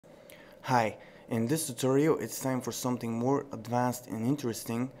Hi, in this tutorial it's time for something more advanced and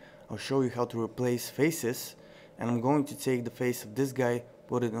interesting. I'll show you how to replace faces, and I'm going to take the face of this guy,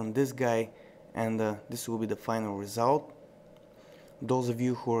 put it on this guy, and this will be the final result. Those of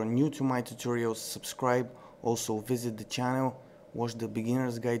you who are new to my tutorials, subscribe. Also visit the channel, watch the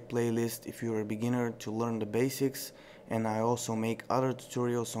beginner's guide playlist if you're a beginner to learn the basics, and I also make other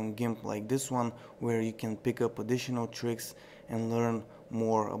tutorials on GIMP like this one where you can pick up additional tricks and learn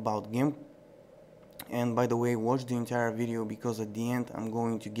more about GIMP. And by the way, watch the entire video because at the end I'm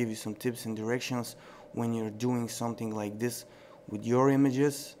going to give you some tips and directions when you're doing something like this with your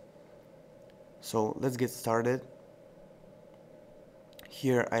images. So let's get started.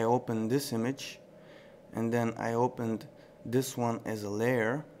 Here I opened this image, and then I opened this one as a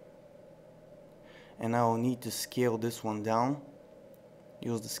layer, and I will need to scale this one down.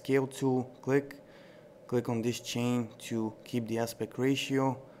 Use the scale tool, click on this chain to keep the aspect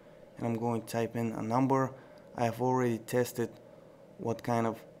ratio, and I'm going to type in a number. I have already tested what kind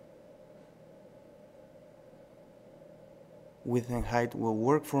of width and height will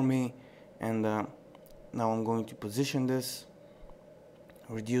work for me, and now I'm going to position this,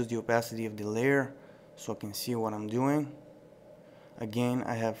 reduce the opacity of the layer so I can see what I'm doing. Again,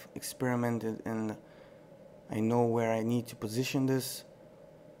 I have experimented and I know where I need to position this.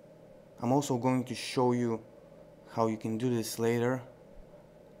 I'm also going to show you how you can do this later,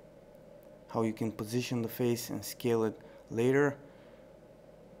 how you can position the face and scale it later.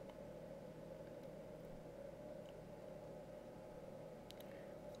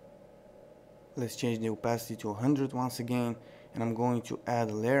 Let's change the opacity to 100 once again, and I'm going to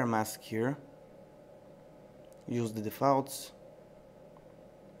add a layer mask here. Use the defaults,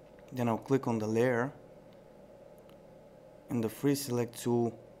 then I'll click on the layer. In the free select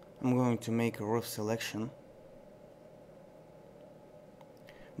tool, I'm going to make a rough selection.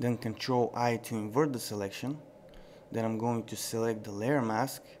 Then Ctrl I to invert the selection. Then I'm going to select the layer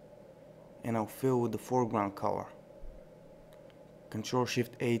mask, and I'll fill with the foreground color. Ctrl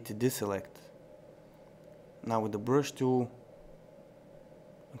Shift A to deselect. Now with the brush tool,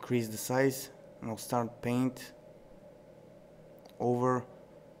 increase the size, and I'll start paint over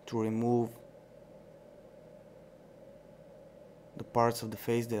to remove the parts of the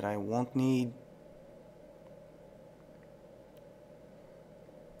face that I won't need.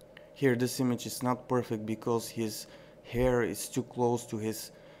 Here this image is not perfect because his hair is too close to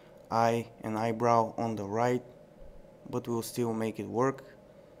his eye and eyebrow on the right, but we'll still make it work.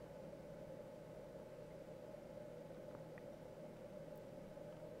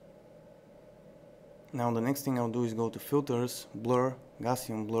 Now the next thing I'll do is go to filters, blur,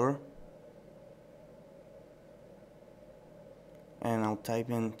 Gaussian blur, and I'll type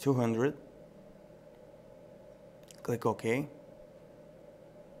in 200, click OK,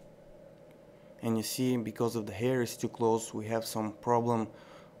 and you see because of the hair is too close we have some problem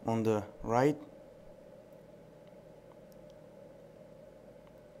on the right.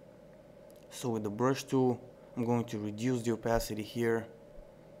 So with the brush tool I'm going to reduce the opacity here,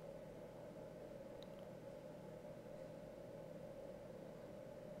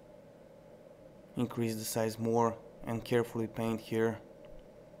 increase the size more, and carefully paint here.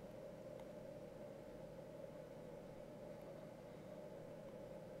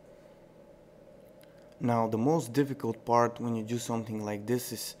 Now the most difficult part when you do something like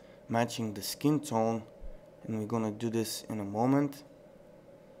this is matching the skin tone, and we're gonna do this in a moment.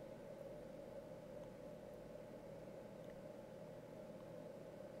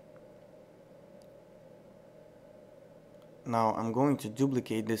 Now I'm going to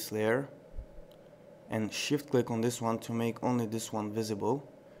duplicate this layer and shift click on this one to make only this one visible.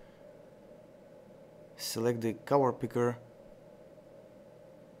 Select the color picker.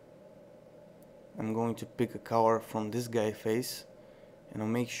 I'm going to pick a color from this guy's face, and I'll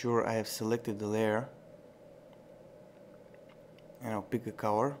make sure I have selected the layer, and I'll pick a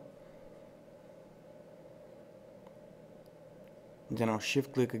color. Then I'll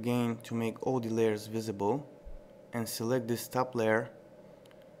shift click again to make all the layers visible, and select this top layer,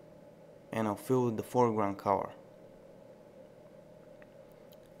 and I'll fill with the foreground color.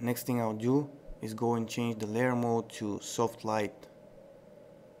 Next thing I'll do is go and change the layer mode to soft light,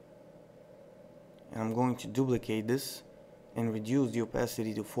 and I'm going to duplicate this and reduce the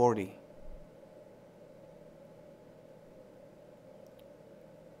opacity to 40.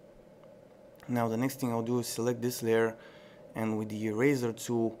 Now the next thing I'll do is select this layer, and with the eraser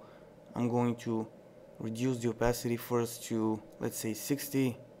tool I'm going to reduce the opacity first to, let's say,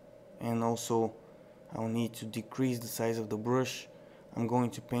 60, and also I'll need to decrease the size of the brush. I'm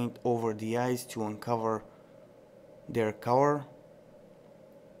going to paint over the eyes to uncover their color.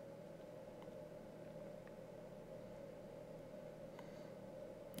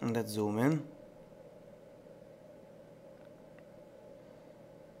 And let's zoom in.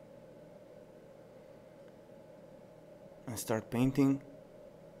 And start painting.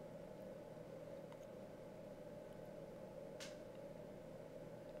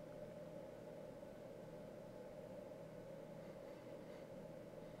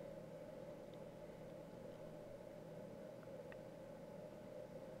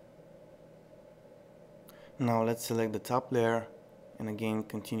 Now let's select the top layer and again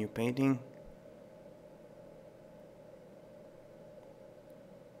continue painting.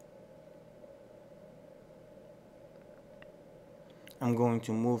 I'm going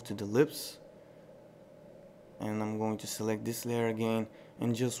to move to the lips and I'm going to select this layer again,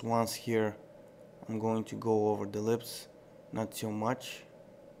 and just once here I'm going to go over the lips, not too much.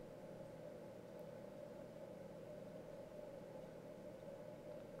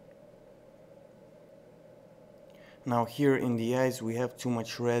 Now here in the eyes we have too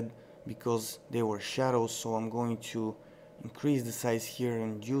much red because they were shadows, so I'm going to increase the size here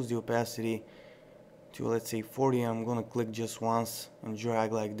and reduce the opacity to, let's say, 40. I'm gonna click just once and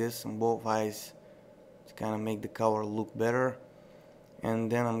drag like this on both eyes to kind of make the color look better.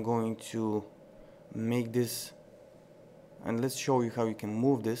 And then I'm going to make this, and let's show you how you can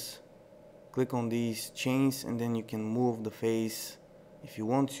move this. Click on these chains and then you can move the face if you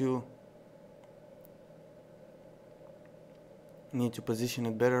want to. You need to position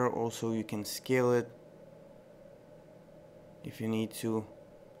it better. Also you can scale it if you need to.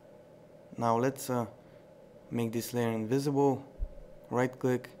 Now let's make this layer invisible. Right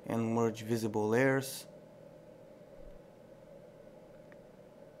click and merge visible layers.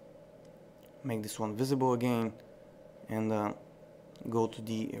 Make this one visible again and go to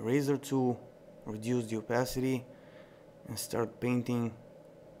the eraser tool, reduce the opacity and start painting.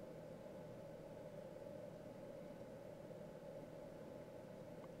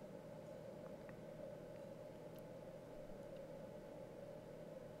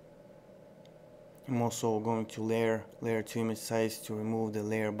 I'm also going to layer to image size to remove the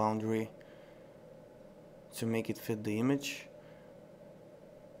layer boundary to make it fit the image.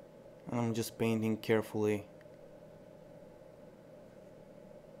 And I'm just painting carefully.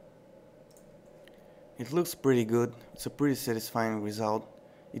 It looks pretty good. It's a pretty satisfying result.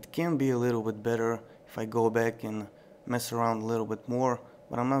 It can be a little bit better if I go back and mess around a little bit more,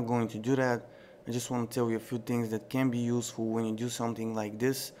 but I'm not going to do that. I just want to tell you a few things that can be useful when you do something like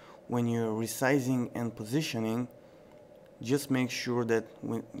this. When you're resizing and positioning, just make sure that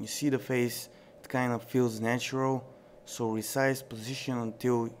when you see the face, it kind of feels natural. So resize, position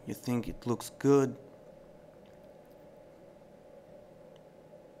until you think it looks good.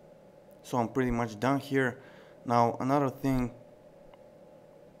 So I'm pretty much done here. Now another thing,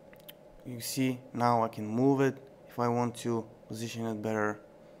 you see now I can move it if I want to position it better.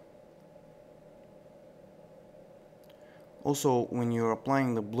 Also, when you're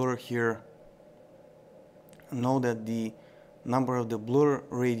applying the blur here, know that the number of the blur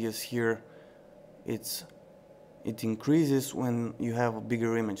radius here, it increases when you have a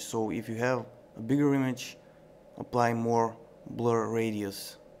bigger image. So if you have a bigger image, apply more blur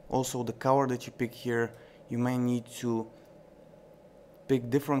radius. Also, the color that you pick here, you may need to pick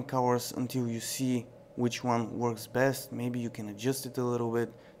different colors until you see which one works best. Maybe you can adjust it a little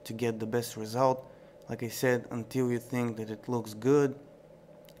bit to get the best result. Like I said, until you think that it looks good.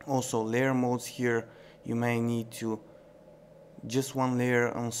 Also, layer modes here, you may need to just one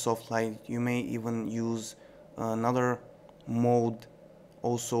layer on soft light. You may even use another mode.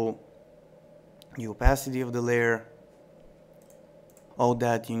 Also, the opacity of the layer. All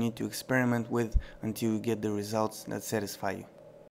that you need to experiment with until you get the results that satisfy you.